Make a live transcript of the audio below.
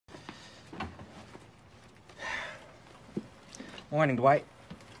Morning, Dwight.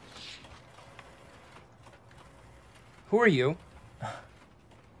 Who are you?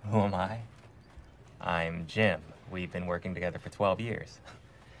 Who am I? I'm Jim. We've been working together for 12 years.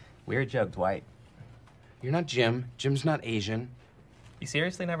 Weird joke, Dwight. You're not Jim. Jim's not Asian. You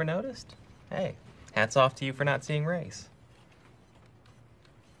seriously never noticed? Hey, hats off to you for not seeing race.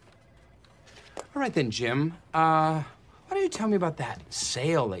 All right then, Jim. Why don't you tell me about that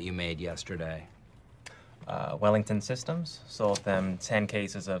sale that you made yesterday? Wellington Systems sold them 10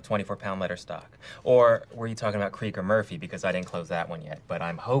 cases of 24-pound letter stock. Or were you talking about Krieger Murphy? Because I didn't close that one yet. But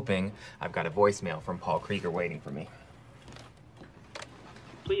I'm hoping I've got a voicemail from Paul Krieger waiting for me.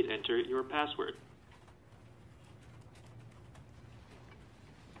 Please enter your password.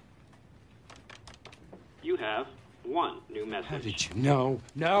 You have one new message. How did you? No.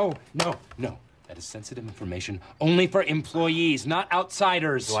 That is sensitive information only for employees, not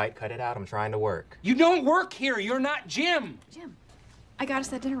outsiders. Dwight, cut it out. I'm trying to work. You don't work here. You're not Jim. Jim, I got us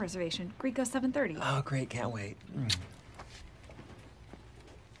that dinner reservation. Greco 7:30. Oh, great. Can't wait.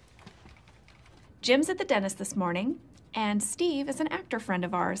 Jim's at the dentist this morning, and Steve is an actor friend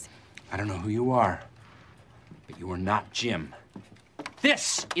of ours. I don't know who you are, but you are not Jim.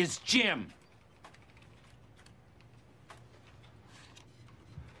 This is Jim.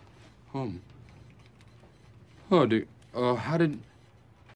 Oh, how did